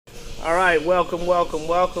All right, welcome.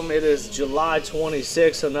 It is July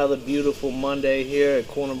 26th, another beautiful Monday here at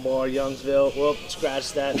Corner Bar Youngsville. Well,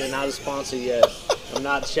 scratch that, they're not a sponsor yet. I'm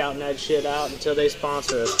not shouting that shit out until they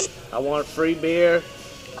sponsor us. I want free beer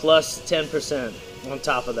plus 10% on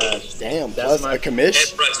top of that. Damn, that's plus a commission?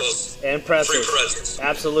 And pretzels. Free pretzels.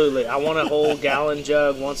 Absolutely. I want a whole gallon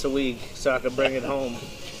jug once a week so I can bring it home.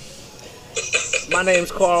 My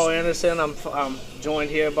name's Carl Anderson. I'm joined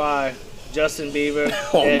here by Justin Bieber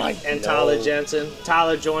and Tyler Jensen.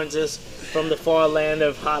 Tyler joins us from the far land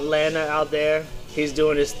of Hotlanta out there. He's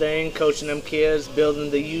doing his thing, coaching them kids, building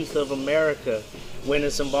the youth of America,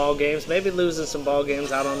 winning some ball games, maybe losing some ball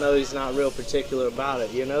games. I don't know. He's not real particular about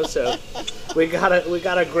it, you know. So we got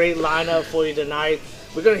a great lineup for you tonight.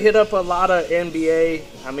 We're gonna hit up a lot of NBA.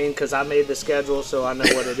 I mean, because I made the schedule, so I know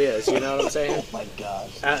what it is. You know what I'm saying? Oh my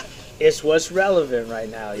gosh. It's what's relevant right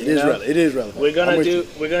now. It is relevant. We're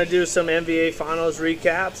gonna do some NBA Finals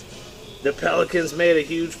recaps. The Pelicans made a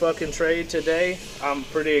huge fucking trade today. I'm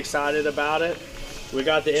pretty excited about it. We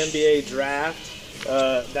got the NBA draft.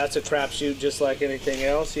 That's a crapshoot, just like anything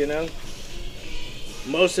else, you know.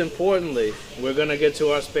 Most importantly, we're gonna get to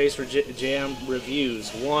our Space Jam reviews.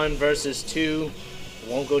 1 versus 2.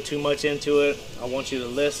 Won't go too much into it. I want you to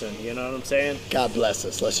listen. You know what I'm saying? God bless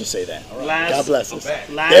us. Let's just say that. Right. God bless us.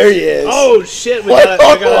 There he is. Oh shit! We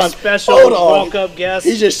got a special walk-up guest.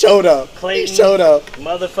 He just showed up. Clayton, he showed up.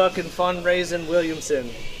 Motherfucking fundraising Williamson.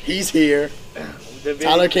 He's here.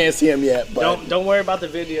 Tyler can't see him yet, but don't worry about the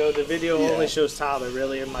video. The video only shows Tyler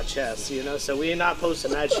really in my chest. You know, so we ain't not posting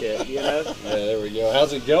that shit. You know. Yeah, there we go.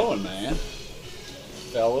 How's it going, man?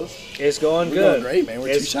 Fellas. It's going We're good. Going great, man.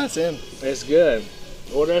 We're 2 shots in. It's good.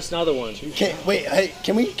 Order us another one. Can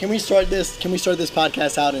we start this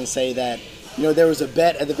podcast out and say that, you know, there was a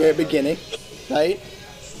bet at the very beginning, right?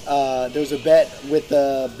 There was a bet with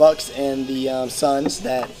the Bucks and the Suns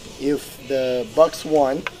that if the Bucks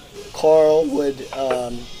won, Carl would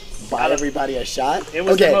buy everybody a shot. It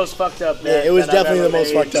was the most fucked up bet. Yeah, it was definitely the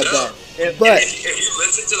most fucked up bet. But if you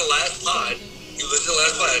listen to the last pod,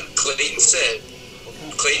 Clayton said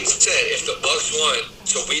if the Bucks won,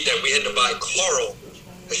 so we had to buy Carl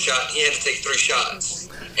a shot. He had to take 3 shots,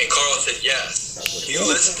 and Carl said yes. You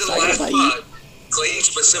listened to the last pod. Clayton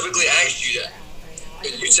specifically asked you that,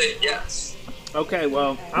 and you said yes. Okay,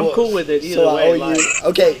 well, I'm cool with it either way.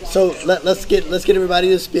 Okay, so let's get everybody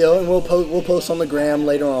to spill, and we'll post on the gram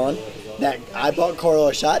later on that I bought Carl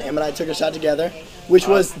a shot. Him and I took a shot together, which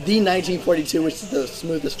was the 1942, which is the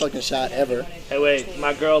smoothest fucking shot ever. Hey, wait,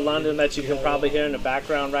 my girl London that you can probably hear in the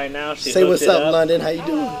background right now. Say what's up, London. How you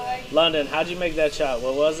doing? London, how'd you make that shot?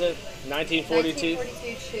 What was it? 1942?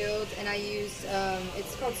 1942 chilled, and I used,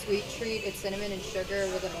 it's called Sweet Treat. It's cinnamon and sugar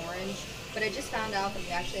with an orange. But I just found out that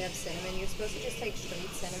we actually have cinnamon. You're supposed to just take straight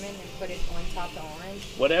cinnamon and put it on top of the orange.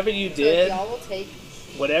 Whatever you so did. Y'all will take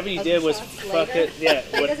whatever you did was fucking, it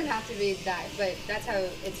doesn't have to be that, but that's how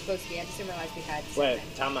it's supposed to be. I just didn't realize we had cinnamon.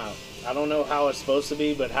 Wait, time out. I don't know how it's supposed to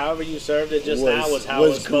be, but however you served it just now was how it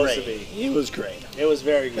was supposed to be. It was great. It was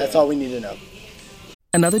very good. That's all we need to know.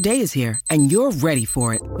 Another day is here, and you're ready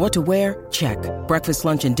for it. What to wear? Check. Breakfast,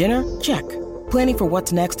 lunch, and dinner? Check. Planning for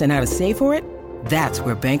what's next and how to save for it? That's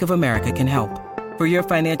where Bank of America can help. For your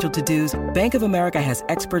financial to-dos, Bank of America has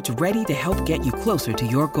experts ready to help get you closer to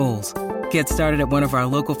your goals. Get started at one of our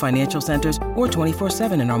local financial centers or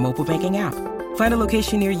 24/7 in our mobile banking app. Find a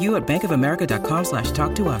location near you at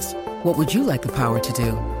bankofamerica.com/talktous. What would you like the power to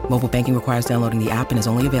do? Mobile banking requires downloading the app and is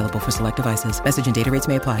only available for select devices. Message and data rates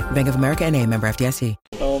may apply. Bank of America NA, member FDIC.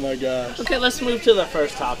 Oh my gosh. Okay, let's move to the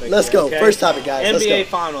first topic. Let's go. First topic, guys. NBA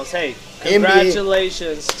Finals. Hey,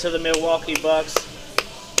 congratulations to the Milwaukee Bucks.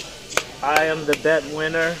 I am the bet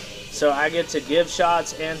winner, so I get to give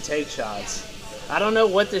shots and take shots. I don't know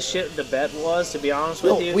what the bet was, to be honest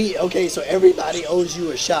with you. So everybody owes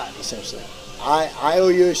you a shot, essentially. I owe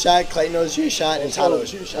you a shot, Clayton owes you a shot, and Tyler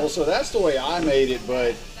owes you a shot. Well, so that's the way I made it,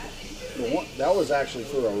 but that was actually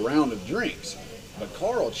for a round of drinks. But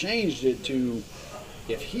Carl changed it to,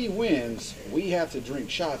 if he wins, we have to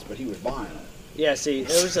drink shots, but he was buying them. Yeah, see,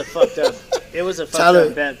 it was a fucked up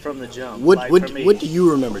bet from the jump. What do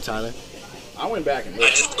you remember, Tyler? I went back and I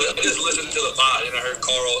just listened to the pod, and I heard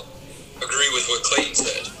Carl agree with what Clayton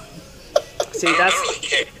said. See, I don't really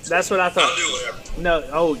care. That's what I thought. I'll do whatever.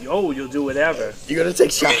 No, you'll do whatever. You're gonna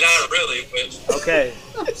take shots. I mean, not really, but okay.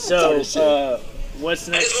 So, what's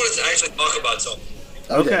next? I just wanted to actually talk about something.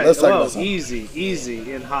 Okay, let's talk about something.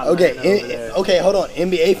 Easy in hot. Okay, hold on.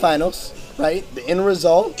 NBA Finals, right? The end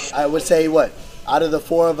result, I would say, what? Out of the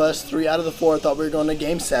 4 of us, 3 out of the 4 thought we were going to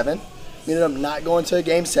Game 7. We ended up not going to a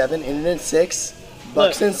Game 7. Ended in 6.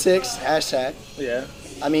 Bucks in 6. #. Yeah.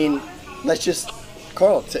 I mean, let's just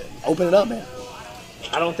Carl, open it up, man.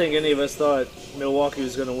 I don't think any of us thought Milwaukee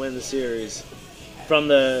was going to win the series.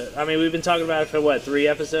 We've been talking about it for, 3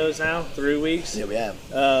 episodes now? 3 weeks? Yeah, we have.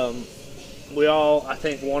 We all, I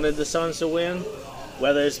think, wanted the Suns to win,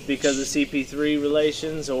 whether it's because of CP3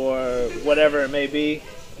 relations or whatever it may be.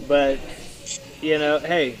 But,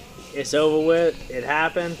 hey, it's over with. It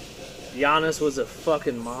happened. Giannis was a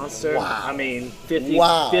fucking monster.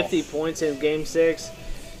 Wow. 50 points in Game 6.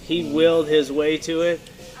 He willed his way to it.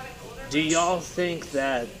 Do y'all think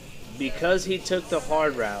that because he took the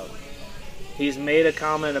hard route, he's made a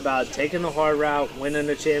comment about taking the hard route, winning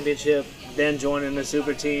the championship, then joining the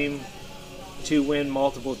super team to win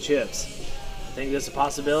multiple chips? Think that's a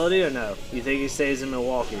possibility or no? You think he stays in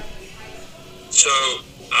Milwaukee? So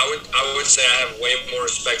I would say I have way more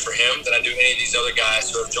respect for him than I do any of these other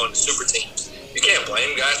guys who have joined the super teams. You can't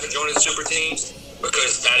blame guys for joining the super teams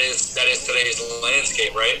because that is today's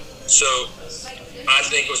landscape, right? So I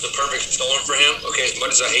think it was the perfect storm for him. Okay, as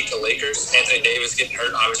much as I hate the Lakers, Anthony Davis getting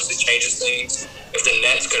hurt obviously changes things. If the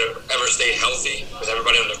Nets could have ever stayed healthy with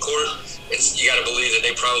everybody on the court, you got to believe that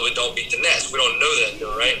they probably don't beat the Nets. We don't know that,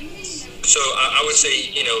 though, right? So I would say,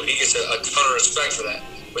 he gets a ton of respect for that.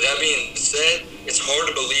 With that being said, it's hard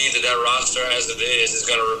to believe that roster as it is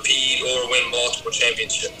going to repeat or win multiple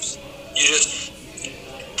championships.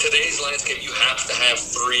 Today's landscape, you have to have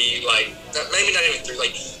 3, maybe not even 3,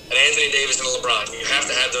 an Anthony Davis and a LeBron. You have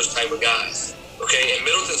to have those type of guys. Okay, and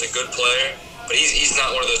Middleton's a good player, but he's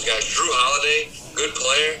not one of those guys. Drew Holiday, good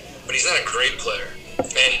player, but he's not a great player.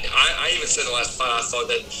 And I even said in the last fight, I thought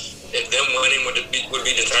that if them winning would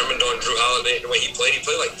be determined on Drew Holiday and the way he played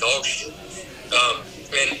like dog shit.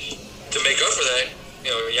 And to make up for that,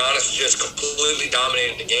 Giannis just completely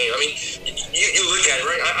dominated the game. You look at it,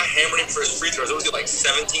 right? I hammered him for his free throws. It was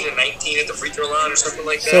 17 and 19 at the free throw line or something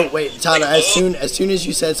like that. So wait, Tyler, as soon as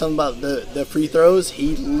you said something about the free throws,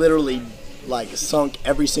 he literally sunk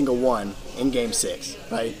every single one in Game 6,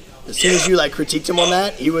 right? As soon as you critiqued him on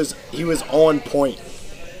that, he was on point.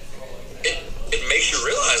 It makes you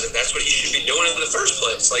realize that that's what he should be doing in the first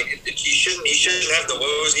place. He shouldn't have the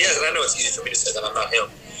woes. Yes, and I know it's easy for me to say that I'm not him,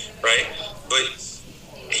 right? But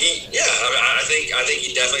I think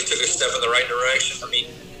he definitely took a step in the right direction.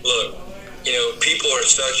 Look, people are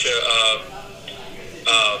such a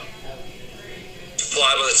fly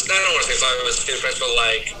by the I don't want to say fly by the seat of pants, but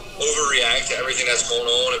overreact to everything that's going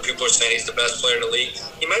on, and people are saying he's the best player in the league.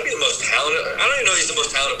 He might be the most talented. I don't even know if he's the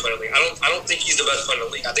most talented player in the league. I don't think he's the best player in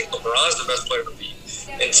the league. I think LeBron's the best player in the league.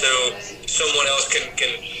 Until someone else can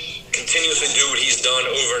continuously do what he's done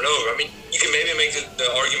over and over. You can maybe make the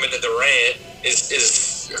argument that Durant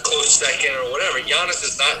is a close second or whatever. Giannis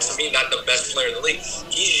is not, to me, not the best player in the league.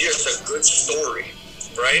 He's just a good story,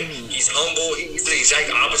 right? He's humble. He's the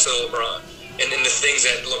exact opposite of LeBron. And then the things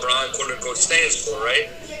that LeBron, quote unquote, stands for, right?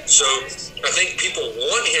 So I think people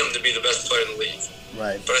want him to be the best player in the league.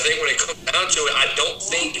 Right. But I think when it comes down to it, I don't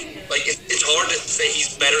think, it's hard to say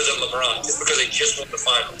he's better than LeBron just because they just won the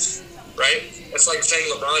finals, right? That's like saying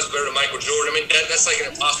LeBron's better than Michael Jordan. That's an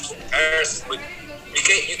impossible comparison. But you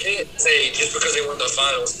can't say just because they won the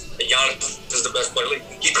finals that Giannis is the best player in the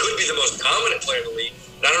league. He could be the most dominant player in the league,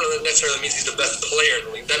 but I don't know that necessarily means he's the best player in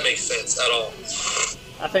the league. That makes sense at all.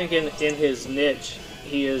 I think in his niche,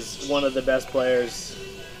 he is one of the best players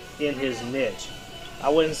in his niche. I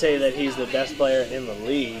wouldn't say that he's the best player in the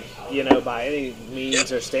league, by any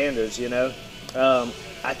means or standards,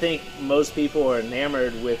 I think most people are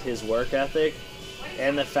enamored with his work ethic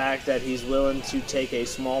and the fact that he's willing to take a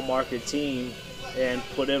small market team and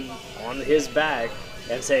put him on his back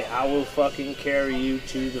and say, I will fucking carry you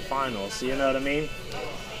to the finals. You know what I mean?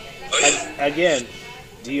 Again,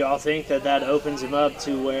 do y'all think that opens him up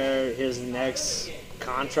to where his next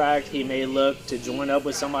contract he may look to join up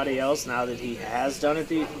with somebody else now that he has done it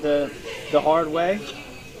the hard way?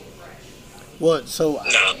 Well, so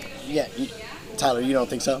No. Yeah, Tyler, you don't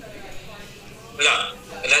think so? No.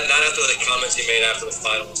 And not after the comments he made after the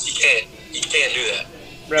finals. You can't do that.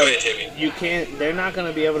 Bro, Go ahead, Timmy. you can't. They're not going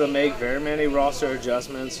to be able to make very many roster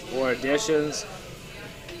adjustments or additions.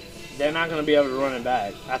 They're not going to be able to run it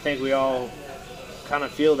back. I think we all kind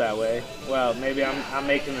of feel that way. Well, maybe I'm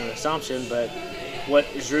making an assumption, but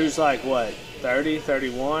Drew's 30,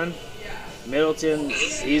 31. Middleton,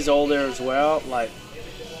 he's older as well.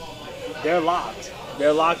 They're locked.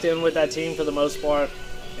 They're locked in with that team for the most part.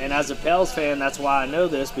 And as a Pels fan, that's why I know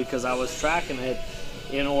this, because I was tracking it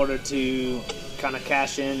in order to kind of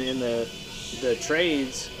cash in the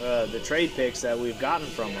trades, the trade picks that we've gotten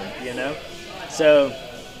from them, So,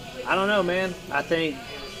 I don't know, man. I think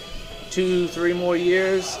 2-3 more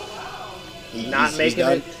years, not making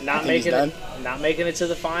it to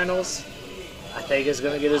the finals. I think it's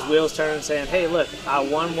going to get his wheels turned, saying, "Hey, look, I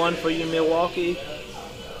won one for you, Milwaukee.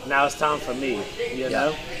 Now it's time for me." You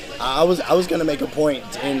know. I was going to make a point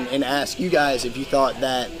and ask you guys if you thought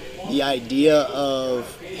that the idea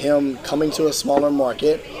of him coming to a smaller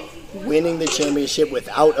market, winning the championship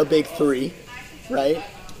without a big three, right?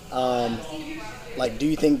 Like, do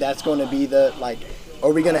you think that's going to be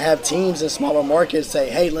are we going to have teams in smaller markets say,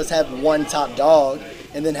 hey, let's have one top dog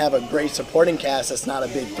and then have a great supporting cast that's not a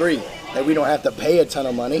big three, that we don't have to pay a ton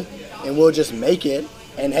of money and we'll just make it,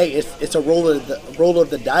 and hey, it's a roll of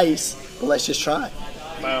the dice, but let's just try.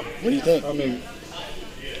 Wow. What do you think? I mean,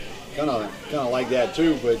 kind of like that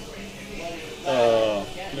too, but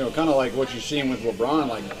kind of like what you've seen with LeBron.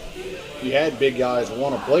 Like, you had big guys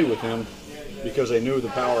want to play with him because they knew the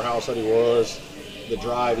powerhouse that he was, the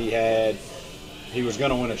drive he had. He was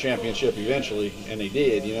going to win a championship eventually, and they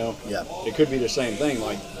did. Yeah. It could be the same thing.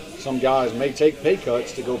 Like, some guys may take pay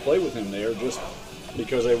cuts to go play with him there just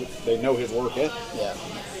because they know his work ethic. Yeah.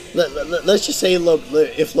 Let's just say, look,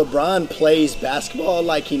 if LeBron plays basketball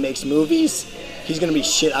like he makes movies, he's going to be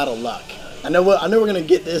shit out of luck. I know we're going to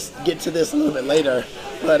get to this a little bit later,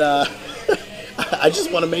 but I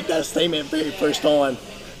just want to make that statement very first on.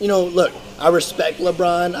 Look, I respect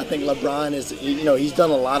LeBron. I think LeBron is, he's done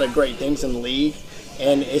a lot of great things in the league,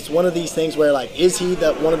 and it's one of these things where, like, is he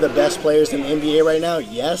one of the best players in the NBA right now?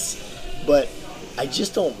 Yes, but I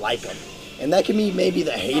just don't like him, and that can be maybe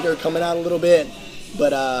the hater coming out a little bit.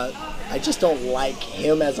 But I just don't like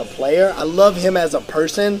him as a player. I love him as a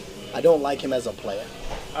person. I don't like him as a player.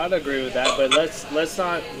 I'd agree with that, but let's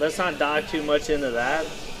not dive too much into that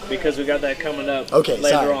because we got that coming up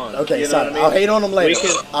later on. Okay, you know sorry. what I mean? I'll hate on him later.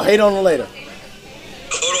 I'll hate on him later.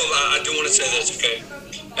 Hold on, I do want to say this, okay?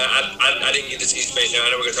 I didn't get to see Space Jam.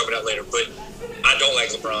 I know we're going to talk about that later, but I don't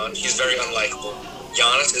like LeBron. He's very unlikable.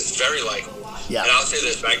 Giannis is very likable. Yeah. And I'll say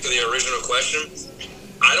this, back to the original question.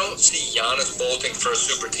 I don't see Giannis bolting for a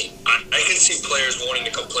super team. I can see players wanting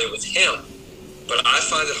to come play with him, but I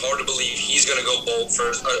find it hard to believe he's going to go bolt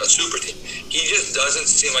for a super team. He just doesn't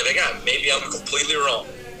seem like that guy. Maybe I'm completely wrong,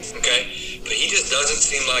 okay? But he just doesn't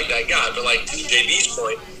seem like that guy. But like to JB's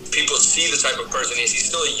point, people see the type of person he is. He's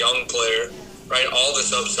still a young player, right? All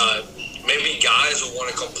this upside. Maybe guys will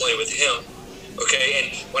want to come play with him, okay?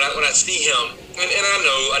 And when I see him, and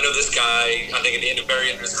I know this guy, I think at the very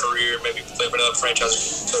end of his career, maybe play for another franchise.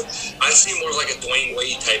 So I see more like a Dwayne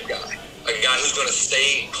Wade type guy, a guy who's going to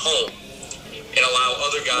stay home and allow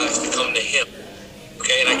other guys to come to him.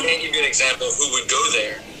 Okay, and I can't give you an example of who would go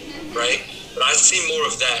there, right? But I see more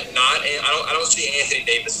of that. I don't see Anthony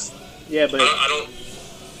Davis. Yeah, but I don't.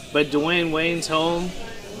 But Dwayne Wade's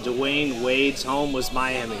home was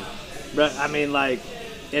Miami. But I mean, like,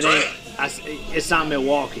 it's not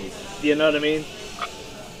Milwaukee. You know what I mean?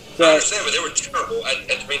 So, I understand, but they were terrible.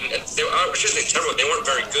 I shouldn't say terrible. They weren't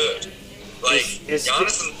very good. Like,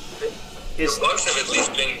 Giannis and the Bucks have at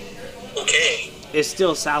least been okay. It's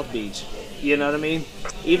still South Beach. You know what I mean?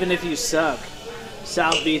 Even if you suck,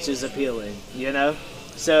 South Beach is appealing. You know?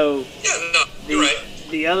 So you're right.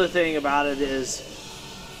 The other thing about it is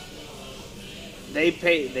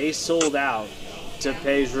they sold out to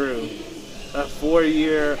pay Drew a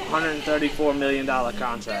 4-year, $134 million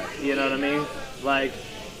contract. You know what I mean? Like,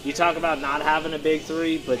 you talk about not having a big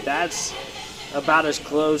three, but that's about as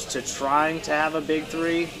close to trying to have a big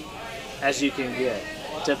three as you can get.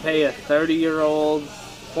 To pay a 30-year-old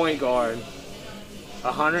point guard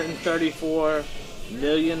 $134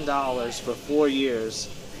 million for 4 years,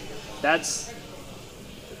 that's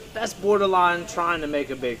borderline trying to make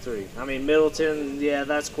a big three. I mean, Middleton, yeah,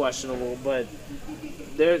 that's questionable, but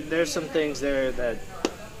there's some things there that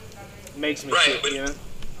makes me right, feel, you know?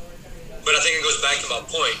 But I think it goes back to my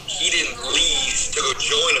point. He didn't leave to go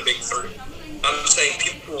join a big three. I'm saying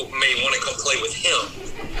people may want to come play with him.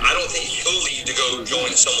 I don't think he'll leave to go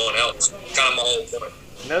join someone else. Kind of my whole point.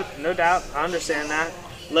 No doubt. I understand that.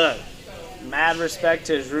 Look, mad respect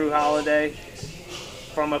to Drew Holiday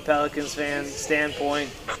from a Pelicans fan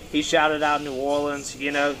standpoint. He shouted out New Orleans.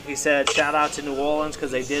 You know, he said, shout out to New Orleans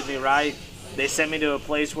because they did me right. They sent me to a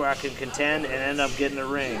place where I can contend and end up getting a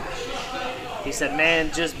ring. He said,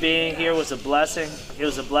 man, just being here was a blessing. It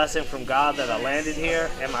was a blessing from God that I landed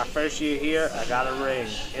here. And my first year here, I got a ring.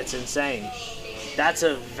 It's insane. That's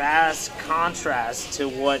a vast contrast to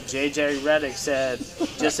what J.J. Redick said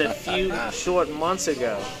just a few short months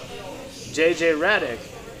ago. J.J. Redick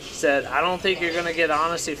said, I don't think you're going to get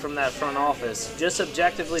honesty from that front office. Just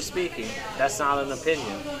objectively speaking, that's not an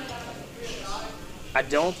opinion. I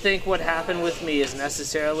don't think what happened with me is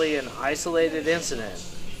necessarily an isolated incident.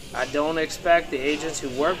 I don't expect the agents who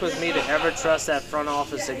work with me to ever trust that front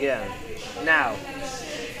office again. Now,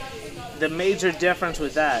 the major difference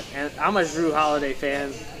with that, and I'm a Drew Holiday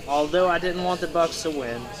fan, although I didn't want the Bucks to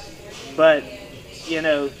win, but, you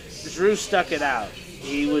know, Drew stuck it out.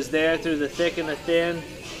 He was there through the thick and the thin,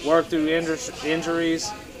 worked through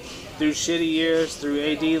injuries, through shitty years, through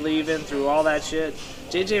AD leaving, through all that shit.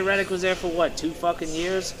 JJ Redick was there for what, 2 fucking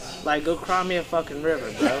years? Like, go cry me a fucking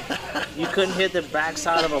river, bro. You couldn't hit the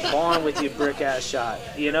backside of a barn with your brick ass shot.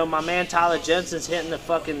 You know, my man Tyler Jensen's hitting the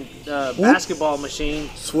fucking basketball machine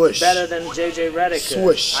Swoosh. better than JJ Redick could.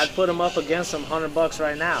 Swoosh. I'd put him up against some $100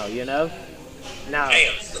 right now, you know? Now,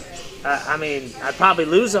 I mean, I'd probably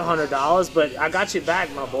lose $100, but I got you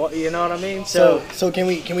back, my boy. You know what I mean? So can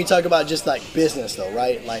we talk about just like business though,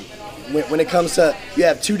 right? Like when it comes to, you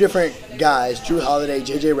have two different guys, Drew Holiday,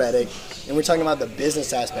 JJ Redick, and we're talking about the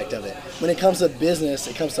business aspect of it. When it comes to business,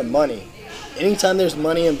 it comes to money. Anytime there's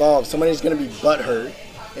money involved, somebody's going to be butthurt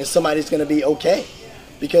and somebody's going to be okay.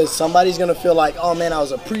 Because somebody's going to feel like, oh man, I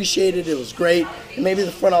was appreciated, it was great, and maybe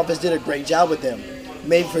the front office did a great job with them.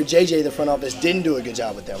 Maybe for JJ, the front office didn't do a good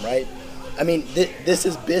job with them, right? I mean, this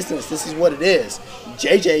is business. This is what it is.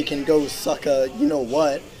 JJ can go suck a, you know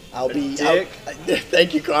what?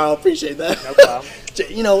 Thank you, Carl. Appreciate that. No problem.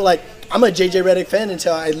 You know, like, I'm a JJ Redick fan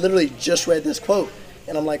until I literally just read this quote.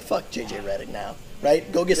 And I'm like, fuck JJ Redick now,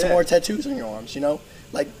 right? Go get some more tattoos on your arms, you know?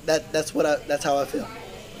 Like, that's how I feel.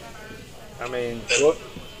 I mean,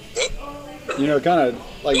 you know, kind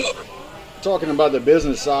of like talking about the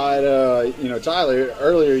business side, you know, Tyler,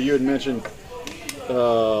 earlier you had mentioned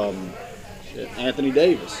Anthony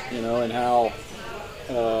Davis, you know, and how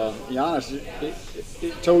Giannis,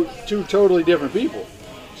 two totally different people.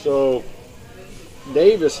 So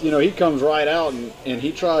Davis, you know, he comes right out and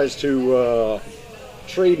he tries to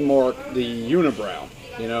trademark the unibrow,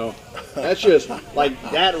 you know. That's just, like,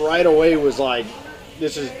 that right away was like,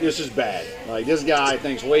 this is bad. Like, this guy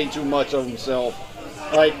thinks way too much of himself.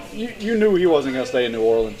 Like, you knew he wasn't going to stay in New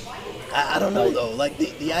Orleans. I don't know, though. Like,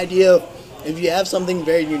 the idea of, if you have something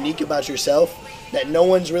very unique about yourself that no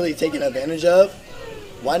one's really taking advantage of,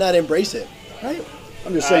 why not embrace it, right?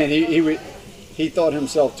 I'm just saying he thought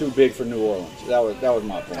himself too big for New Orleans. That was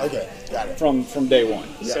my point. Okay, got it. From day one.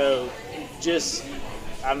 Yeah. So, just,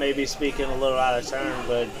 I may be speaking a little out of turn,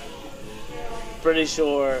 but pretty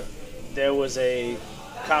sure there was a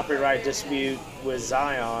copyright dispute with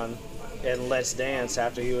Zion and Let's Dance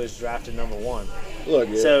after he was drafted number 1. Look,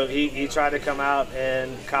 yeah. So he tried to come out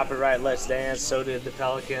and copyright Let's Dance. So did the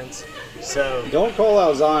Pelicans. So don't call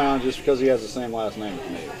out Zion just because he has the same last name as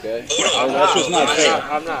me, okay? That's just not fair.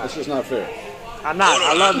 I'm not. That's just not fair. I'm not.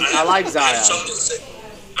 I like Zion. I have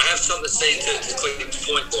something to say to Clayton's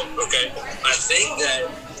point, though. Okay, I think that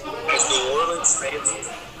as New Orleans fans,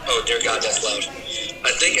 oh dear God, that's loud.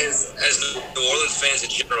 I think as New Orleans fans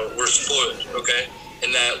in general, we're spoiled, okay,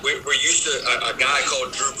 and that we're used to a guy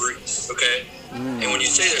called Drew Brees, okay. And when you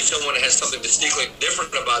say there's someone that has something distinctly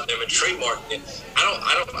different about them and trademarking it,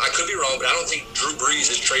 I could be wrong, but I don't think Drew Brees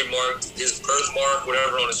has trademarked his birthmark,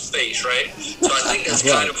 whatever, on his face, right? So I think that's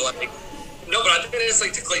kind of like, no, but I think that's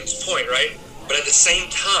like to Clayton's point, right? But at the same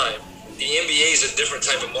time, the NBA is a different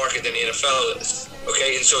type of market than the NFL is.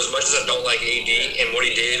 Okay, and so as much as I don't like AD and what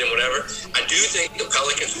he did and whatever, I do think the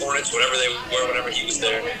Pelicans, Hornets, whatever they were, whenever he was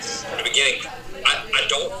there in the beginning, I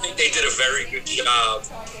don't think they did a very good job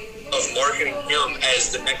of marketing him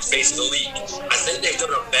as the next face of the league. I think they've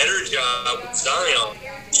done a better job with Zion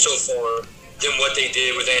so far than what they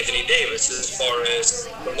did with Anthony Davis as far as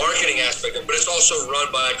the marketing aspect of it. But it's also run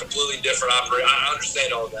by a completely different operator. I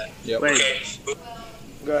understand all that. Yep. Okay.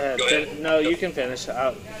 Go ahead. No, you can finish.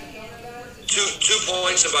 Two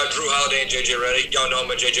points about Drew Holiday and JJ Redick. Y'all know I'm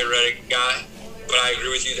a JJ Redick guy, but I agree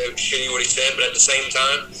with you that it was shitty what he said. But at the same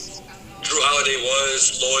time, Drew Holiday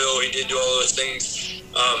was loyal. He did do all those things.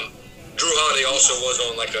 Drew Holiday also was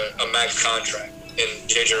on like a max contract, and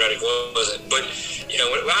JJ Redick wasn't. But you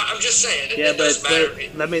know, I'm just saying. It does matter.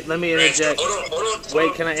 Let me interject. Hold on.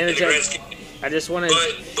 Wait, can I interject? I just want to.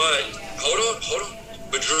 But hold on.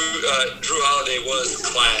 But Drew Holiday was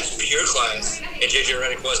class, pure class, and JJ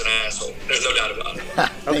Redick was an asshole. There's no doubt about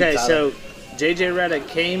it. Okay, so JJ Redick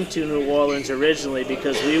came to New Orleans originally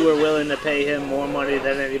because we were willing to pay him more money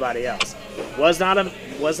than anybody else. Was not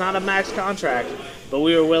a max contract, but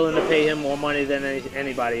we were willing to pay him more money than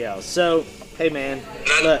anybody else. So, hey man,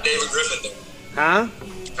 not David Griffin though. Huh? I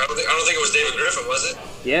don't think it was David Griffin, was it?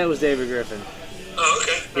 Yeah, it was David Griffin. Oh,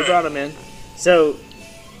 okay. He brought him in. So,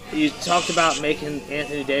 you talked about making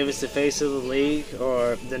Anthony Davis the face of the league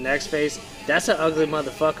or the next face. That's an ugly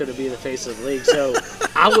motherfucker to be the face of the league. So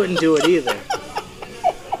I wouldn't do it either.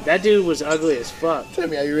 That dude was ugly as fuck. Tell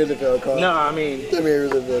me how you really feel, Carl. No, I mean, Tell me how you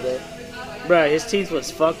really feel, man. bro, his teeth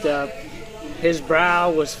was fucked up. His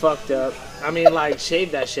brow was fucked up. I mean, like,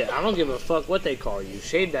 shave that shit. I don't give a fuck what they call you.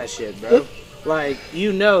 Shave that shit, bro. Like,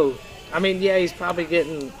 you know. I mean, yeah, he's probably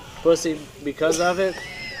getting pussy because of it,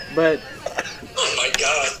 but... Oh, my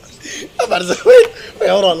God. I'm about to say, wait,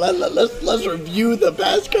 hold on. Let's review the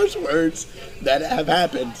past curse words that have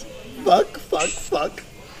happened. Fuck.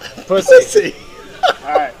 Pussy.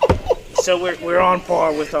 All right. So we're on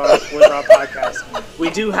par with our podcast. We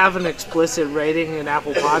do have an explicit rating in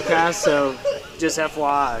Apple Podcasts, so just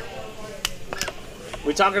FYI.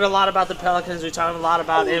 We're talking a lot about the Pelicans. We're talking a lot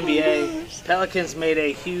about NBA. Pelicans made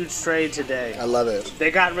a huge trade today. I love it. They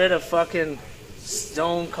got rid of fucking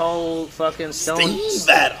Stone Cold, fucking Stone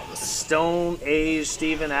Age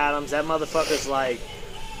Steven Adams. That motherfucker's like,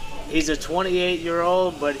 he's a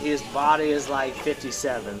 28-year-old, but his body is like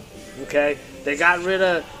 57. Okay? They got rid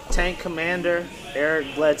of tank commander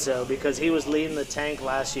Eric Bledsoe because he was leading the tank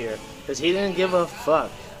last year. Because he didn't give a fuck.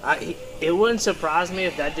 It wouldn't surprise me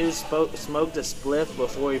if that dude smoked a spliff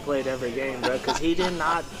before he played every game, bro. Because he did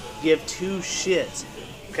not give two shits.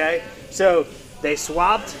 Okay? So, they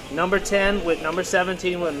swapped number 10 with number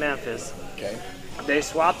 17 with Memphis. Okay. They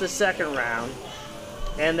swapped the second round.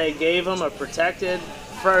 And they gave him a protected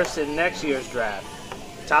first in next year's draft.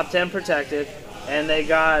 Top 10 protected. And they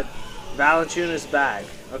got Valanciunas back.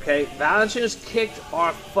 Okay? Valanciunas kicked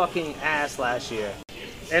our fucking ass last year.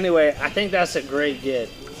 Anyway, I think that's a great get.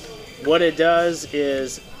 What it does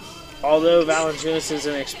is, although Valanciunas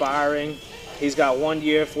isn't expiring, he's got 1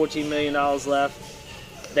 year, $14 million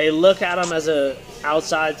left. They look at him as a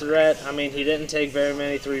outside threat. I mean, he didn't take very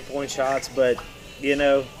many three-point shots, but, you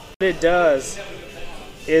know, what it does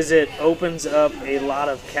is it opens up a lot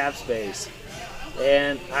of cap space.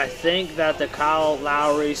 And I think that the Kyle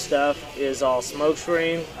Lowry stuff is all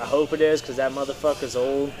smokescreen. I hope it is, because that motherfucker's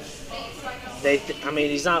old. I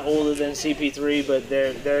mean, he's not older than CP3, but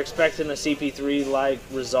they're expecting a CP3-like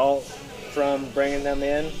result from bringing them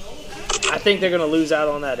in. I think they're going to lose out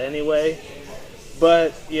on that anyway.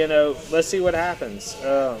 But, you know, let's see what happens.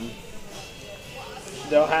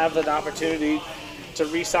 They'll have an opportunity to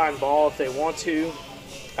re-sign Ball if they want to.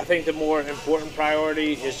 I think the more important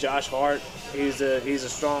priority is Josh Hart. He's a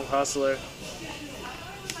strong hustler.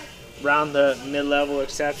 Round the mid-level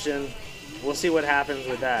exception. We'll see what happens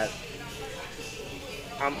with that.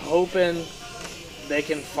 I'm hoping they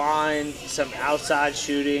can find some outside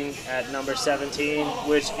shooting at number 17,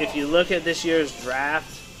 which if you look at this year's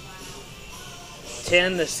draft,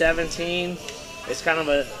 10 to 17, it's kind of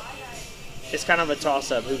a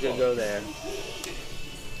toss-up who could go there.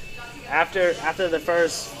 After the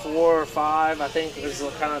first 4 or 5, I think it was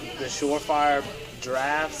kind of the surefire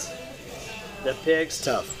drafts, the picks.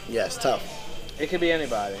 Tough. Yes, tough. It could be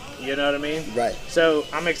anybody. You know what I mean? Right. So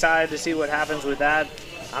I'm excited to see what happens with that.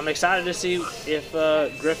 I'm excited to see if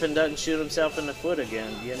Griffin doesn't shoot himself in the foot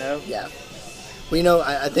again, you know? Yeah. Well, you know,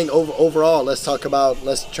 I think overall, let's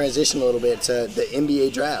transition a little bit to the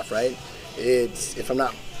NBA draft, right? It's, if I'm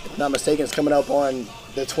not mistaken, it's coming up on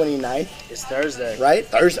the 29th. It's Thursday. Right?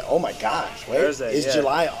 Thursday. Oh, my gosh. Wait, Thursday, is yeah.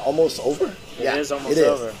 July almost over? It is almost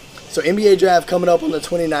over. So NBA draft coming up on the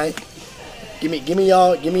 29th. Give me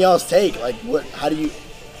y'all's take. Like, how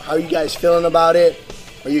are you guys feeling about it?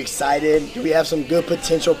 Are you excited? Do we have some good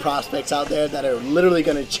potential prospects out there that are literally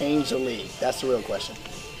going to change the league? That's the real question.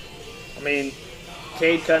 I mean,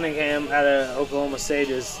 Cade Cunningham out of Oklahoma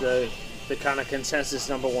State is the kind of consensus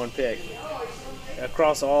number 1 pick.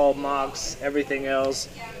 Across all mocks, everything else,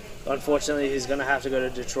 unfortunately, he's going to have to go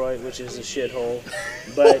to Detroit, which is a shithole.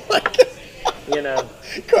 But, you know.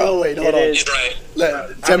 Carl, wait, hold on. He's right.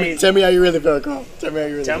 Tell me how you really feel, Carl. Tell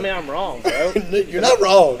me I'm wrong, bro. You're not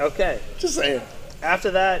wrong. Okay. Just saying.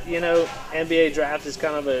 After that, you know, NBA draft is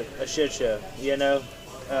kind of a shit show, you know.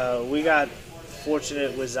 We got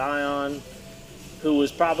fortunate with Zion, who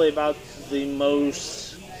was probably about the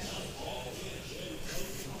most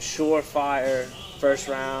surefire first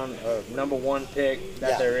round or number 1 pick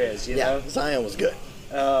that there is, you know. Zion was good.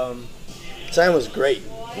 Zion was great.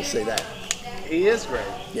 We'll say that. He is great.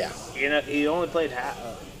 Yeah. You know, he only played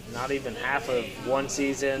not even half of 1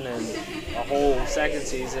 season and a whole second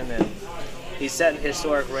season, and he's setting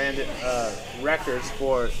historic records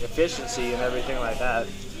for efficiency and everything like that.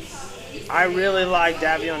 I really like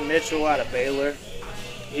Davion Mitchell out of Baylor.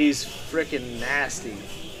 He's freaking nasty.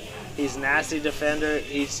 He's a nasty defender.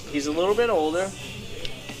 He's a little bit older,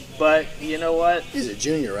 but you know what? He's a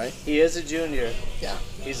junior, right? He is a junior. Yeah.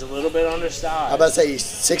 He's a little bit undersized. How about to say he's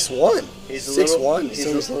 6'1"? He's 6'1". He's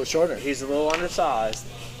a little shorter. He's a little undersized,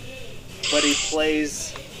 but he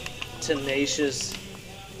plays tenacious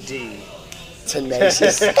D.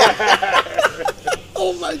 Tenacious.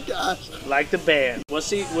 Oh my gosh. Like the band. We'll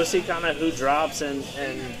see kind of who drops and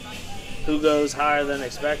who goes higher than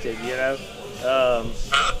expected, you know?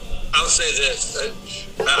 I'll say this.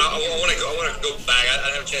 I want to go back. I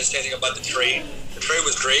didn't have a chance to say anything about the trade. The trade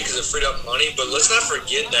was great because it freed up money, but let's not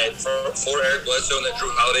forget that for Eric Bledsoe and that Drew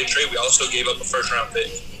Holiday trade, we also gave up a first-round pick.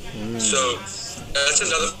 So that's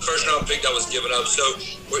another first-round pick that was given up. So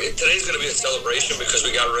today's going to be a celebration because we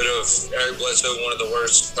got rid of Eric Bledsoe, one of the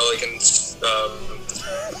worst Pelicans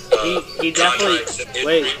he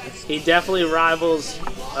definitely rivals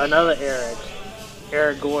another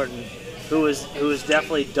Eric Gordon, who is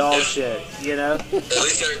definitely dog shit, you know? At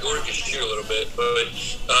least Eric Gordon can shoot a little bit, but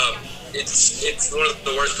it's one of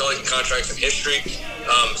the worst Pelican contracts in history.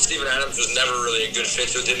 Steven Adams was never really a good fit,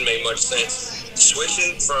 so it didn't make much sense.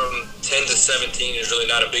 Switching from 10 to 17 is really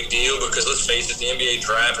not a big deal because let's face it, the NBA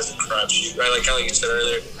draft is a crapshoot, right? Like you said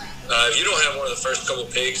earlier. If you don't have one of the first couple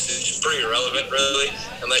picks, it's pretty irrelevant, really,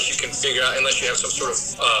 unless you have some sort of,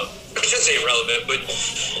 I shouldn't say irrelevant, but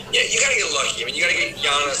yeah, you got to get lucky. I mean, you got to get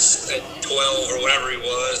Giannis at 12 or whatever he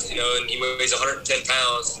was, you know, and he weighs 110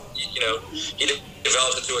 pounds, you know, he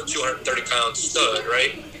develops into a 230-pound stud,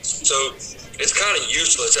 right? So it's kind of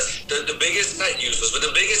useless. The biggest, not useless, but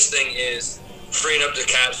the biggest thing is freeing up the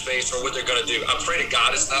cap space for what they're going to do. I pray to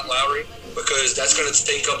God it's not Lowry because that's going to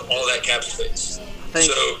take up all that cap space.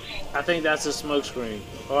 I think that's a smokescreen.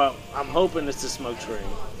 Well, I'm hoping it's a smokescreen.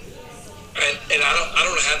 And I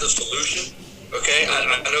don't have the solution. Okay,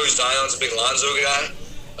 I know Zion's a big Lonzo guy.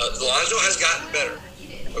 Lonzo has gotten better.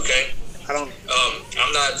 Okay,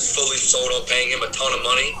 I'm not fully sold on paying him a ton of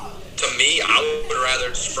money. To me, I would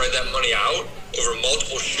rather spread that money out over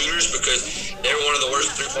multiple shooters because they're one of the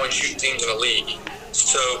worst three-point shooting teams in the league.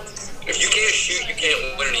 So if you can't shoot, you can't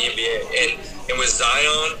win in the NBA. And with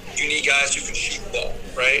Zion, you need guys who can shoot the ball,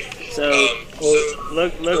 right? So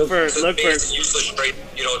look for useless trade.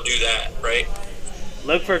 You don't do that, right?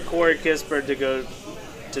 Look for Corey Kispert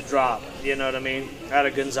to drop. You know what I mean? Out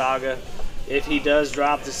of Gonzaga, if he does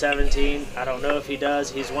drop to 17, I don't know if he does.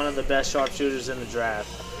 He's one of the best sharpshooters in the draft.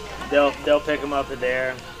 They'll pick him up in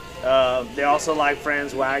there. They also like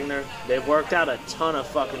Franz Wagner. They've worked out a ton of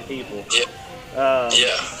fucking people. Yeah.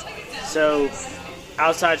 So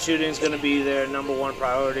outside shooting is going to be their number one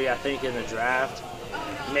priority, I think, in the draft.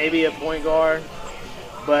 Maybe a point guard,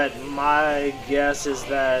 but my guess is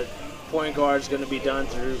that point guard is going to be done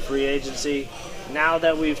through free agency. Now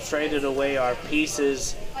that we've traded away our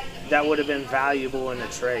pieces that would have been valuable in a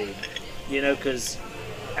trade, you know, because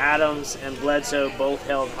Adams and Bledsoe both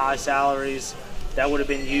held high salaries that would have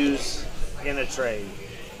been used in a trade.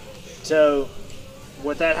 So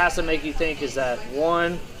what that has to make you think is that,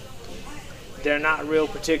 one, they're not real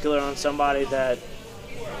particular on somebody that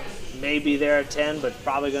may be there at 10, but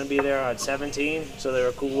probably going to be there at 17, so they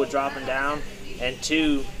were cool with dropping down. And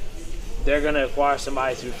two, they're going to acquire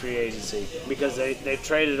somebody through free agency because they've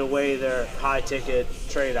traded away their high-ticket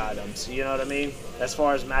trade items. You know what I mean? As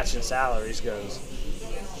far as matching salaries goes.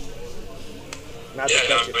 No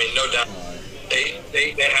doubt.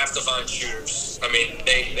 They have to find shooters. I mean,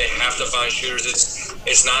 they have to find shooters.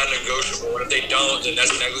 It's non-negotiable. And if they don't, then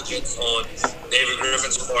that's negligence on David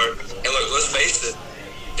Griffin's part. And look, let's face it,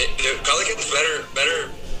 the Pelicans better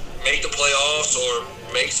make the playoffs or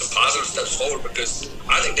make some positive steps forward because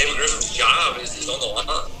I think David Griffin's job is on the line.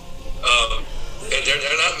 And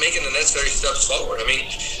they're not making the necessary steps forward. I mean,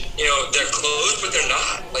 you know, they're close, but they're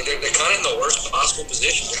not. Like, they're kind of in the worst possible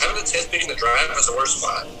position. Having the 10th pick in the draft is the worst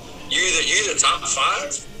spot. You're either top 5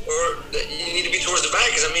 or you need to be towards the back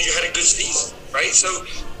because that means you had a good season, right? So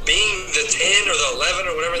being the 10 or the 11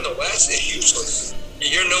 or whatever in the West is useless.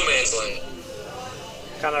 You're no man's land.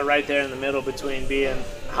 Kind of right there in the middle between being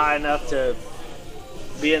high enough to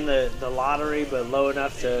be in the lottery but low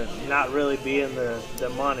enough to not really be in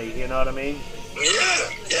the money, you know what I mean?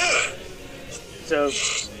 Yeah. So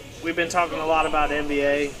we've been talking a lot about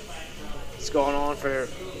NBA. It's going on for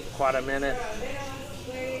quite a minute.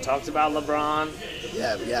 Talked about LeBron.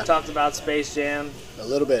 Yeah. Talked about Space Jam. A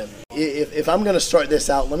little bit. If I'm going to start this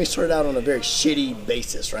out, let me start it out on a very shitty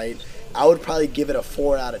basis, right? I would probably give it a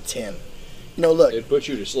 4 out of 10. You know, look. It put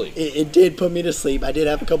you to sleep. It did put me to sleep. I did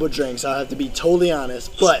have a couple of drinks. I'll have to be totally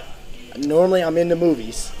honest. But normally I'm into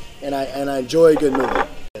movies, and I enjoy a good movie.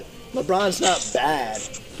 LeBron's not bad.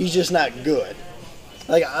 He's just not good.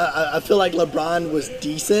 Like, I feel like LeBron was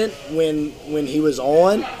decent when he was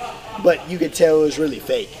on, but you could tell it was really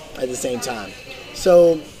fake at the same time.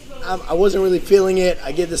 So I wasn't really feeling it.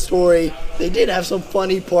 I get the story. They did have some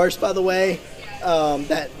funny parts, by the way.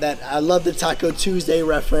 That I love the Taco Tuesday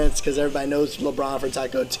reference because everybody knows LeBron for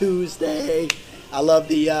Taco Tuesday. I love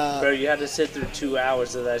the Bro, you had to sit through 2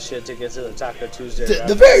 hours of that shit to get to the Taco Tuesday.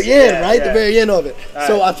 the very end, Yeah, right? yeah. The very end of it. All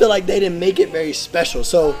So right. I feel like they didn't make it very special.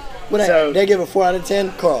 So they give a 4 out of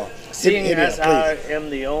 10. Carl, Seeing hit me as up, I please. am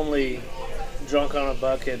the only Drunk on a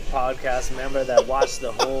Bucket podcast member that watched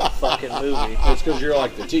the whole fucking movie, It's because you're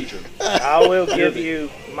like the teacher. I will give you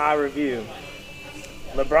my review.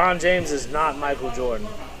 LeBron James is not Michael Jordan,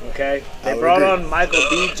 okay? I They would brought agree. on Michael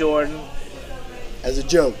B. Jordan As a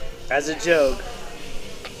joke. as a joke.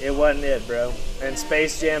 It wasn't it, bro. And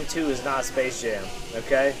Space Jam 2 is not Space Jam,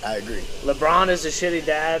 okay? I agree. LeBron is a shitty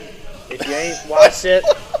dad. If you ain't watched it,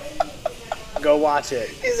 go watch it.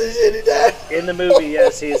 He's a shitty dad. In the movie,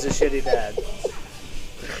 yes, he is a shitty dad.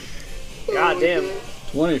 God damn.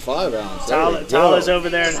 25 ounce. There we go. Tyler's over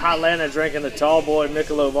there in Hotlanta drinking the Tall Boy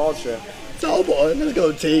Michelob Ultra. Oh boy, let's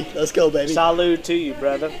go T. Let's go, baby. Salute to you,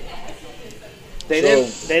 brother. They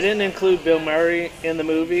didn't include Bill Murray in the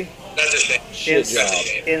movie. That's a shame. Shit Ins-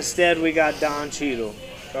 job. Instead, we got Don Cheadle.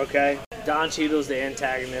 Okay, Don Cheadle's the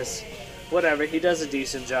antagonist. Whatever, he does a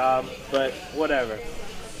decent job, but whatever.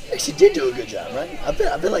 Actually, did do a good job, right? I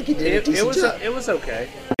feel like he did a It decent was job. it was okay.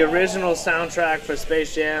 The original soundtrack for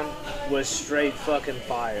Space Jam was straight fucking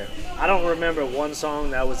fire. I don't remember one song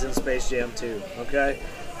that was in Space Jam 2. Okay,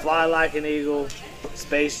 Fly Like an Eagle,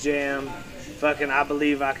 Space Jam, fucking I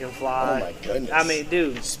Believe I Can Fly. Oh my goodness. I mean,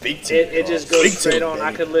 dude, Speak to me, it just Carl. goes Speak to straight me, on.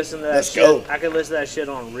 I baby. could listen to that Let's shit. go. I could listen to that shit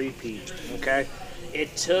on repeat. Okay,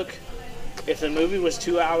 it took. If the movie was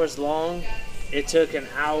 2 hours long, it took an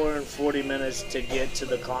hour and 40 minutes to get to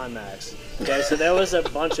the climax. Okay, so there was a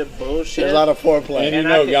bunch of bullshit. There's a lot of foreplay. And you And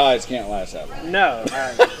know I could- guys can't last that long. No,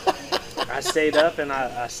 I stayed up and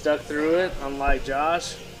I stuck through it, unlike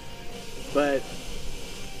Josh. But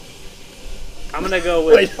I'm gonna go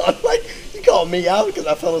with Wait, I'm like, you called me out because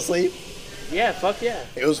I fell asleep? yeah, fuck yeah.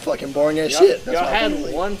 It was fucking boring as Y'all, shit. That's y'all why I fell had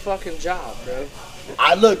asleep. one fucking job, bro.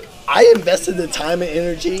 I invested the time and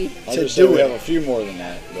energy I'll to just say do we have it. a few more than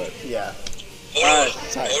that, but Yeah. Hold on.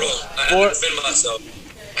 sorry. Hold on. I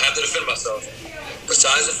have to defend myself.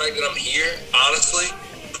 Besides the fact that I'm here, honestly,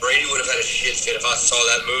 Brady would have had a shit fit if I saw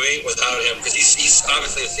that movie without him, because he's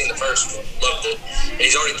obviously seen the first one, loved it, and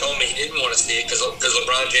he's already told me he didn't want to see it because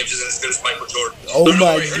LeBron James isn't as good as Michael Jordan. Oh I don't know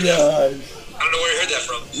my where he heard that from. god. I don't know where he heard that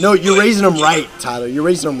from. No, you're But raising them he- right, Tyler. You're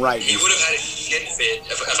raising them right. He would have had a shit fit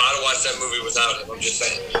if I'd have watched that movie without him. I'm just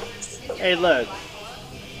saying. Hey, look,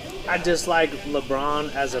 I dislike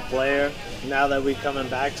LeBron as a player. Now that we're coming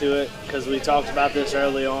back to it, because we talked about this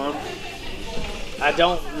early on, I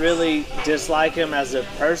don't really dislike him as a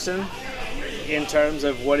person in terms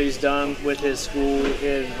of what he's done with his school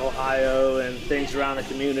in Ohio and things around the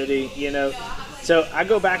community, you know. So I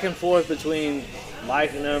go back and forth between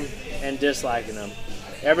liking him and disliking him.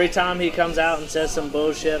 Every time he comes out and says some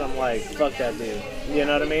bullshit, I'm like, fuck that dude. You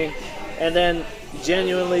know what I mean? And then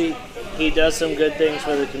genuinely, he does some good things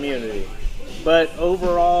for the community. But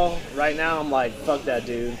overall, right now, I'm like, fuck that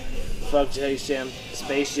dude. Fuck Space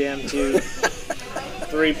Jam 2,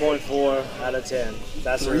 3.4 out of 10.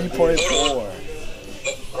 That's a review. 3.4.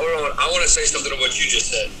 Hold on. I want to say something to what you just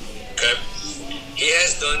said. Okay? He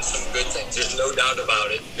has done some good things. There's no doubt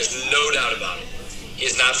about it. He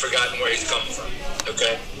has not forgotten where he's come from.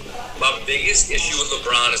 Okay? My biggest issue with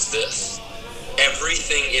LeBron is this.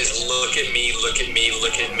 Everything is look at me, look at me,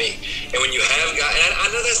 look at me. And when you have guys, and I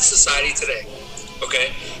know that's society today,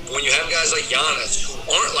 okay? But when you have guys like Giannis who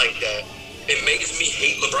aren't like that, it makes me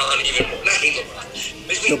hate LeBron even more. Not hate LeBron. It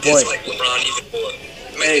makes me Good point. dislike LeBron even more.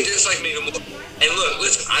 It makes me dislike me even more. And look,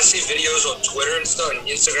 listen, I see videos on Twitter and stuff, and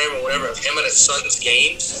Instagram or whatever, of him at his son's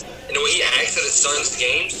games, and the way he acts at his son's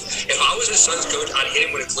games. If I was his son's coach, I'd hit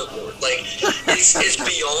him with a clipboard. Like, it's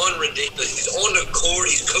beyond ridiculous. He's on the court,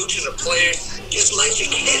 he's coaching the players. Just let your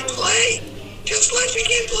kid play. Just let your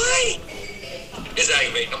kid play. It's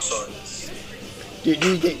aggravating, I'm sorry. Do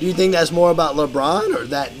you think that's more about LeBron, or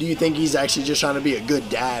that do you think he's actually just trying to be a good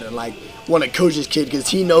dad and like want to coach his kid because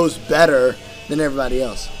he knows better than everybody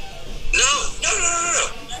else? No.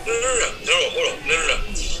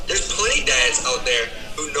 There's plenty dads out there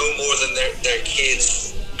who know more than their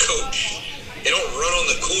kids' coach. They don't run on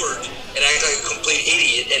the court and act like a complete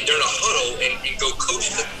idiot and during a huddle and go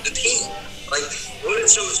coach the team. Like,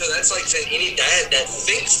 so that's like saying any dad that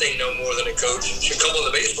thinks they know more than a coach should come on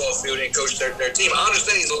the baseball field and coach their team. I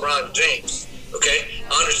understand he's LeBron James, okay?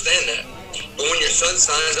 I understand that. But when your son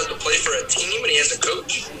signs up to play for a team and he has a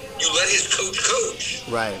coach, you let his coach coach.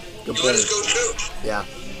 Right. Good You let his point. coach coach. Yeah.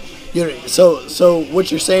 So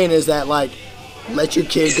what you're saying is that like let your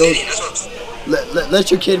kid He's go an idiot, that's what I'm saying.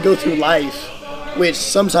 let your kid go through life, which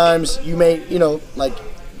sometimes you may, like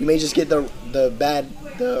you may just get the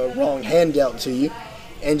wrong hand dealt to you,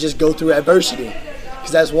 and just go through adversity.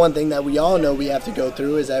 Because that's one thing that we all know we have to go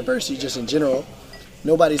through is adversity just in general.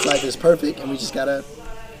 Nobody's life is perfect, and we just got to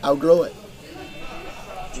outgrow it.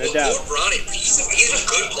 No doubt. LeBron, he's a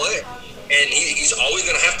good player. And he's always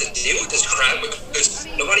going to have to deal with this crap because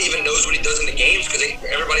nobody even knows what he does in the games because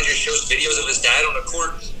everybody just shows videos of his dad on the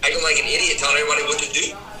court acting like an idiot, telling everybody what to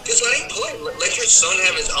do. Just let him play. Let your son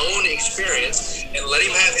have his own experience and let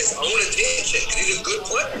him have his own attention because he's a good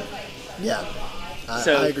player. Yeah,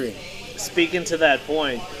 I agree. Speaking to that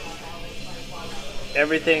point,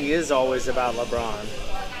 everything is always about LeBron.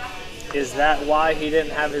 Is that why he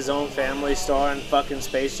didn't have his own family star in fucking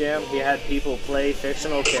Space Jam? He had people play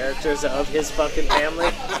fictional characters of his fucking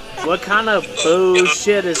family? What kind of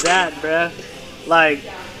bullshit is that, bruh? Like,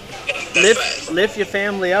 lift your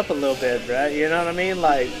family up a little bit, bruh. You know what I mean?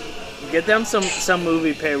 Like, get them some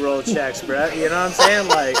movie payroll checks, bruh. You know what I'm saying?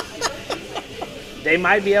 Like, they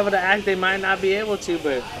might be able to act, they might not be able to,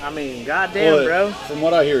 but, I mean, goddamn, bro. From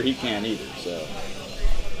what I hear, he can't either, so...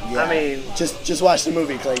 Yeah. I mean, just watch the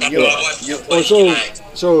movie, Clay.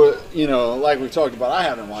 So you know, like we talked about, I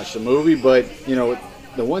haven't watched the movie, but you know,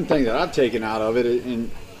 the one thing that I've taken out of it,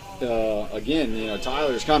 and again, you know,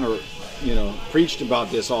 Tyler's kind of, you know, preached about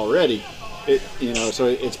this already. You know, so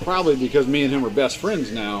it's probably because me and him are best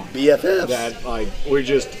friends now. BFFs. That like we're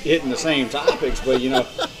just hitting the same topics, but you know,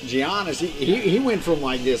 Giannis, he went from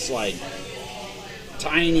like this like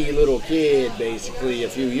tiny little kid basically a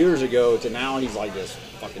few years ago to now he's like this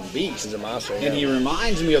fucking beast. He's a monster. And he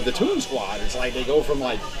reminds me of the Toon Squad. It's like they go from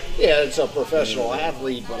like, yeah, it's a professional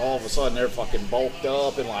athlete, but all of a sudden they're fucking bulked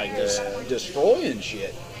up and like just destroying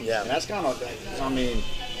shit. Yeah. And that's kind of, I mean,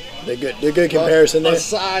 they're good comparison there.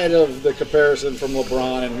 Aside of the comparison from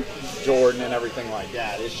LeBron and Jordan and everything like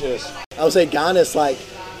that, it's just. I would say Giannis, like,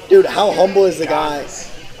 dude, how humble is the guy?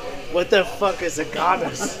 what the fuck is a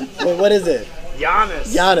goddess? Wait, what is it?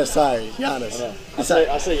 Giannis, sorry. Giannis. I say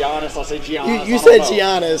Giannis, I say Giannis. You said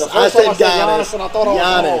Giannis, I said Giannis, and I thought I was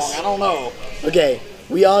Giannis. wrong. I don't know. Okay,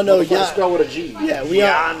 we all know Giannis. Spell with a G. Yeah,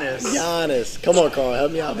 Giannis. Come on, Carl,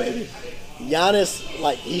 help me out, baby. Giannis,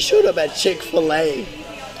 like, he showed up at Chick-fil-A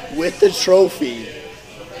with the trophy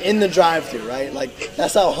in the drive-thru, right? Like,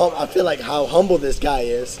 that's how I feel like how humble this guy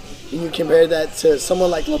is. And you compare that to someone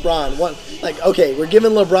like LeBron. Like, okay, we're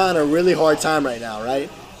giving LeBron a really hard time right now, right?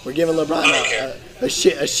 We're giving LeBron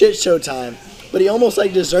a shit show time, but he almost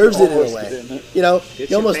like deserves it in a way. You know,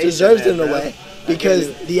 he almost deserves it in a way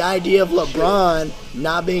because the idea of LeBron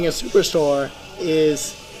not being a superstar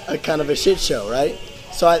is a kind of a shit show, right?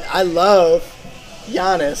 So I love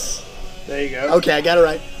Giannis. There you go. Okay, I got it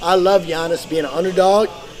right. I love Giannis being an underdog.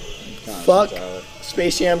 Fuck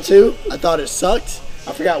Space Jam 2. I thought it sucked.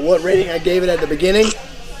 I forgot what rating I gave it at the beginning,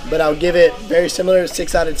 but I'll give it very similar,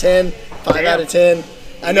 6 out of 10, 5 out of 10.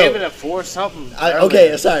 I know. Gave it a 4 something.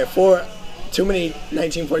 Okay, sorry, 4. Too many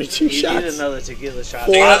 1942 shots. You need another tequila shot.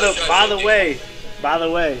 4. By the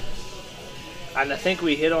way, and I think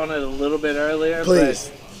we hit on it a little bit earlier. Please,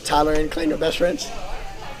 Tyler and Clayton are best friends.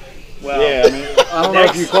 Well, yeah, I mean, I don't know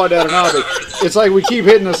if you caught that or not, but it's like we keep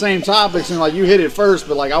hitting the same topics, and like you hit it first,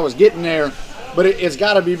 but like I was getting there. But it's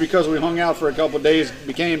got to be because we hung out for a couple of days,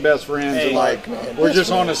 became best friends, and like we're just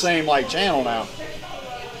on the same like channel now.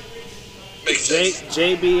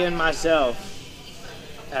 JB and myself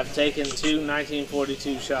have taken 2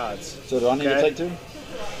 1942 shots. So do I need to take 2?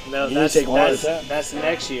 No, that's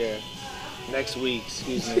next year. Next week,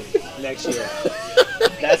 excuse me. Next year.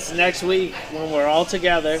 That's next week when we're all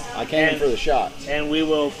together. I came for the shot. And we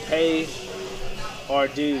will pay our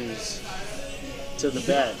dues to the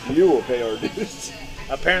bet. You will pay our dues.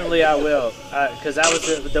 Apparently I will. Because that was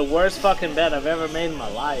the worst fucking bet I've ever made in my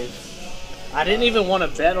life. I didn't even want to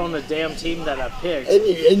bet on the damn team that I picked. And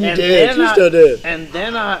you did. You still did. And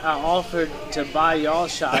then I offered to buy y'all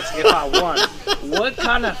shots if I won. What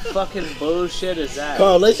kind of fucking bullshit is that?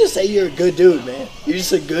 Carl, let's just say you're a good dude, man. You're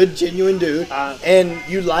just a good, genuine dude. And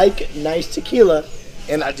you like nice tequila.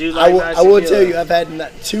 And I do like nice tequila. I will tell you, I've had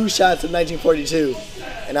 2 shots of 1942.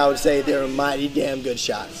 And I would say they were mighty damn good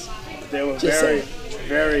shots. They were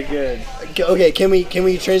very good. Okay, can we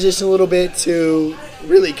transition a little bit to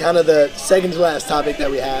really kind of the second to last topic that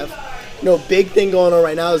we have? You know, big thing going on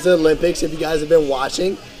right now is the Olympics. If you guys have been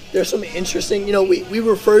watching, there's some interesting, you know, we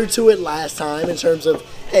referred to it last time in terms of,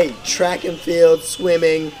 hey, track and field,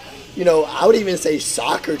 swimming, you know, I would even say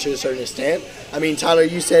soccer to a certain extent. I mean, Tyler,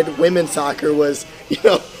 you said women's soccer was, you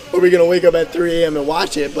know, are we going to wake up at 3 a.m. and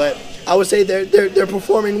watch it? But I would say they're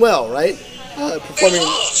performing well, right?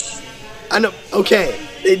 I know, okay,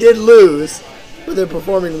 they did lose, but they're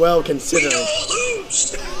performing well considering. We don't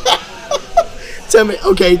lose. Tell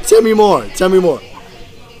me more. There's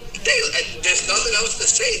nothing else to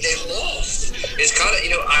State, they lost. It's kind of,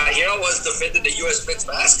 here I was defending the U.S. men's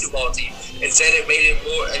basketball team and saying it made it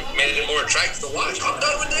more attractive to watch. I'm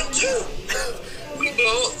done with them too. We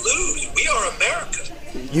don't lose. We are America.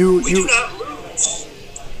 We do not lose.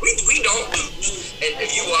 We don't lose. And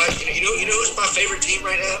if you watch, you know who's my favorite team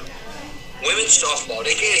right now? Women's softball.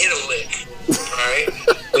 They can't hit a lick. All right.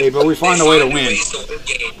 Hey, but we find a way to win.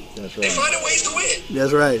 That's right. They find a ways to win.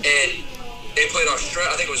 That's right. And they played Australia.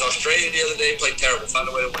 I think it was Australia the other day. Played terrible. Found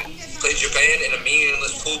a way to win. Played Japan in a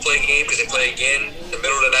meaningless pool play game because they play again in the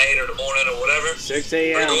middle of the night or the morning or whatever. 6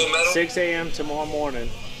 a.m. 6 a.m. tomorrow morning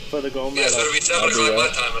for the gold medal. Yeah, so it'll be 7 o'clock my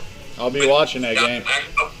time. I'll be watching that game.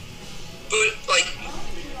 But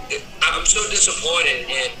I'm so disappointed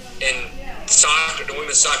in soccer, the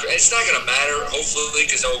women's soccer. It's not going to matter, hopefully,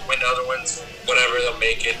 because they'll win the other ones. Whatever, they'll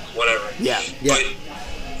make it. Whatever. Yeah. But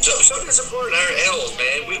so disappointed in our L's,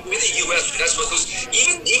 man. We're the U.S. We're not supposed to lose.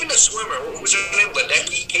 Even the swimmer, what was her name?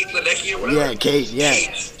 Ledecky? Kate Ledecky or whatever? Yeah, Kate. Yeah.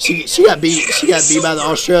 She got beat. She got beat by the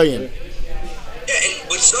Australian. Yeah, and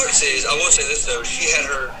what sucks is, I will say this though, she had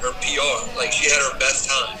her PR, like she had her best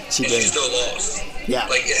time, and she still lost. Yeah.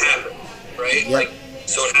 Like it happened, right? Yep. Like,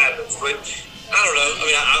 so it happens. But I don't know. I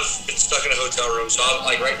mean, I've been stuck in a hotel room, so I'm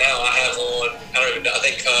like right now I have on, I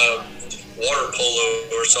think water polo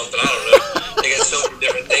or something. I don't know. They got so many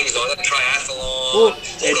different things on. Triathlon. Hold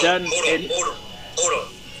on.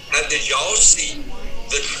 Did y'all see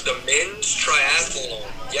the men's triathlon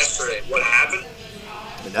yesterday? What happened?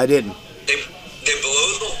 I didn't. They blow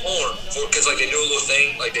the horn because like they do a little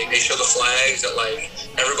thing, like they show the flags that like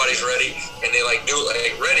everybody's ready, and they like do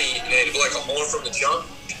like ready, and they do like a horn from the jump.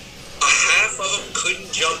 Half of them couldn't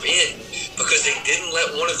jump in because they didn't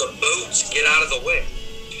let one of the boats get out of the way.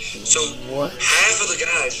 So half of the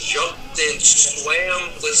guys jumped in, swam,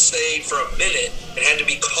 let's say for a minute, and had to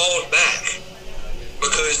be called back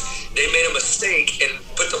because they made a mistake and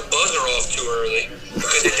put the buzzer off too early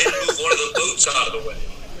because they didn't move one of the boats out of the way.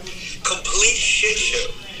 Complete shit show.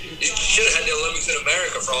 You should have had the Olympics in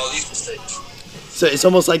America for all these mistakes. So it's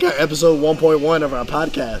almost like our episode 1.1 of our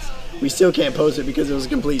podcast. We still can't post it because it was a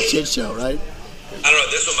complete shit show, right? I don't know.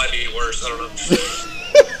 This one might be worse. I don't know.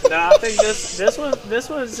 No, I think this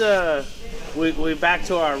was we back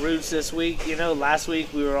to our roots this week. Last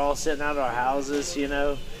week we were all sitting at our houses.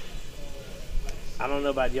 I don't know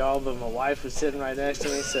about y'all, but my wife was sitting right next to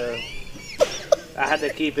me, so I had to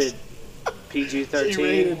keep it PG-13. She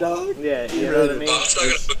rated, dog. Yeah, you know what I mean? I'm stuck in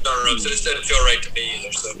a hotel room, so this didn't feel right to me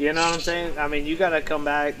either. So. You know what I'm saying? I mean, you gotta come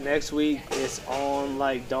back next week. It's on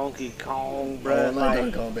like Donkey Kong, bro. Like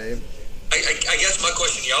Donkey Kong, babe. I guess my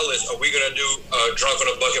question to y'all is: are we gonna do a drunk on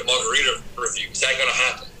a bucket margarita review? Is that gonna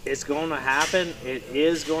happen? It's gonna happen. It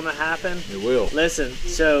is gonna happen. It will. Listen,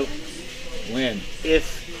 so when we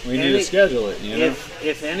need to schedule it,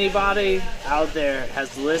 If anybody out there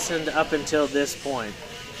has listened up until this point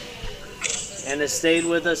and has stayed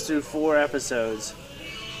with us through 4 episodes,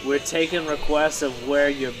 we're taking requests of where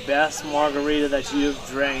your best margarita that you've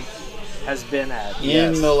drank has been at.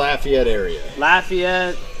 In the Lafayette area.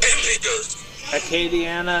 Lafayette,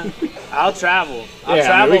 Acadiana. I'll travel. I'll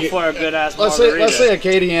travel for a good ass margarita. Let's say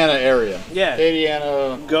Acadiana area. Yeah.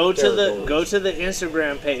 Acadiana. Go to the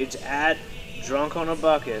Instagram page at Drunk on a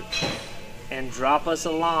Bucket and drop us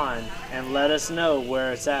a line and let us know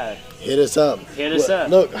where it's at. Hit us up.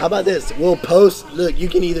 Look, how about this? We'll post. Look, you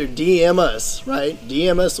can either DM us, right?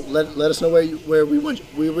 DM us. Let us know where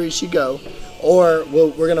we should go, or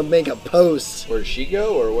we're gonna make a post. Where she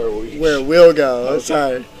go, or where we'll go. Okay.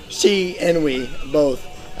 Sorry, she and we both.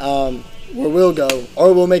 Where we'll go,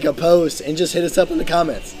 or we'll make a post and just hit us up in the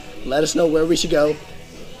comments. Let us know where we should go.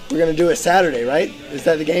 We're gonna do it Saturday, right? Is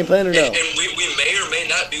that the game plan or no? And we may or may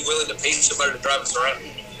not be willing to pay somebody to drive us around.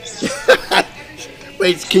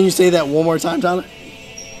 Wait, can you say that one more time, Tyler?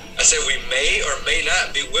 I said we may or may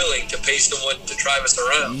not be willing to pay someone to drive us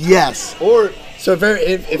around. Yes. Or so if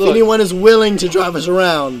anyone is willing to drive us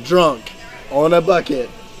around drunk on a bucket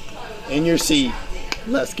in your seat,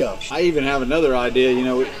 let's go. I even have another idea.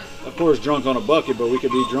 Of course, drunk on a bucket, but we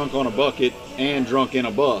could be drunk on a bucket and drunk in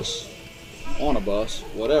a bus, on a bus,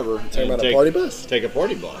 whatever. Talking about a party bus? Take a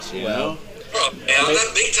party bus, you know. Oh, man, I'm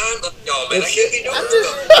not big time. No, man, I can't be doing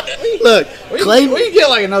this. Look, we can get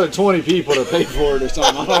like another 20 people to pay for it or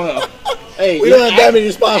something. I don't know. Hey, we don't have that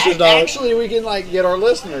many sponsors, dog. Actually, we can like get our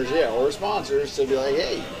listeners, or sponsors to be like,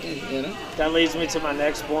 hey, That leads me to my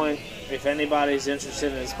next point. If anybody's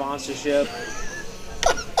interested in sponsorship,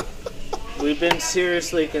 we've been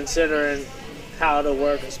seriously considering how to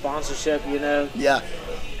work a sponsorship. Yeah.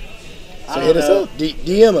 So hit us up.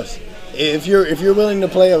 DM us if you're willing to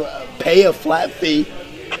pay a flat fee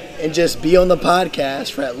and just be on the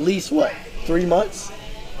podcast for at least 3 months.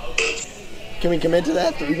 Can we commit to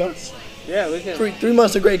that? 3 months? Yeah, we can. 3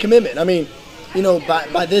 months is a great commitment. I mean, you know,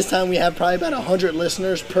 by this time we have probably about 100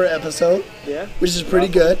 listeners per episode. Yeah. Which is pretty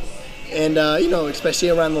good. And, you know, especially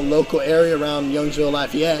around the local area, around Youngsville,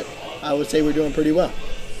 Lafayette, I would say we're doing pretty well.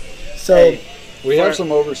 So Hey, We have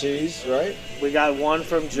some overseas, right? we got one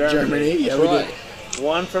from Germany. Yeah, That's we right. do.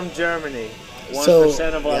 One from Germany. 1% So,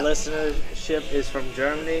 of our yeah. listenership is from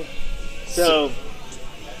Germany. So,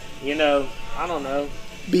 you know, I don't know.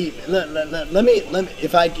 Let me,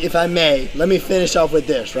 if I may, let me finish off with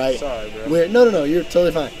this, right? Sorry, bro. No, you're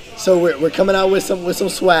totally fine. So we're coming out with some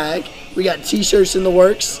swag. We got T-shirts in the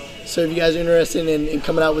works. So if you guys are interested in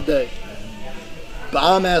coming out with the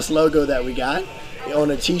bomb-ass logo that we got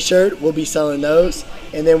on a T-shirt, we'll be selling those.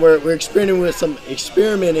 And then we're experimenting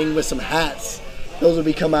with some hats. Those will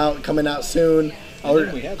be coming out soon.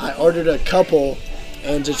 I ordered a couple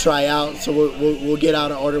and to try out, so we'll get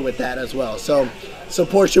out an order with that as well. So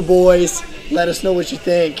support your boys. Let us know what you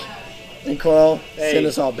think. And Carl, send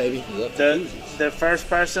us off, baby. The first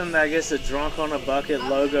person that gets a Drunk on a Bucket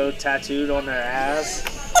logo tattooed on their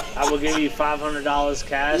ass, I will give you $500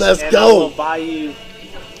 cash. Let's and go. I will buy you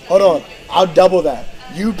Hold on, I'll double that.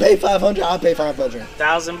 You pay $500, I'll pay $500.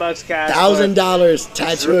 $1,000 cash. $1,000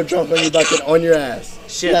 tattoo of Drunk on your bucket on your ass.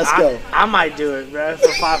 Shit, Let's go. I might do it, bro, for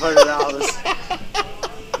 $500.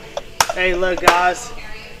 Hey, look, guys.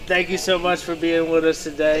 Thank you so much for being with us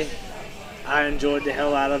today. I enjoyed the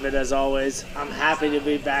hell out of it as always. I'm happy to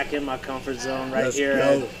be back in my comfort zone right Let's here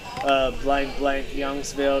go. at blank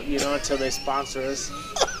Youngsville, you know, until they sponsor us.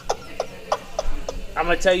 I'm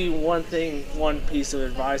going to tell you one piece of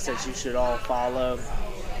advice that you should all follow.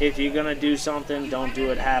 If you're going to do something, don't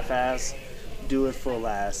do it half-ass. Do it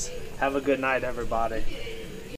full-ass. Have a good night, everybody.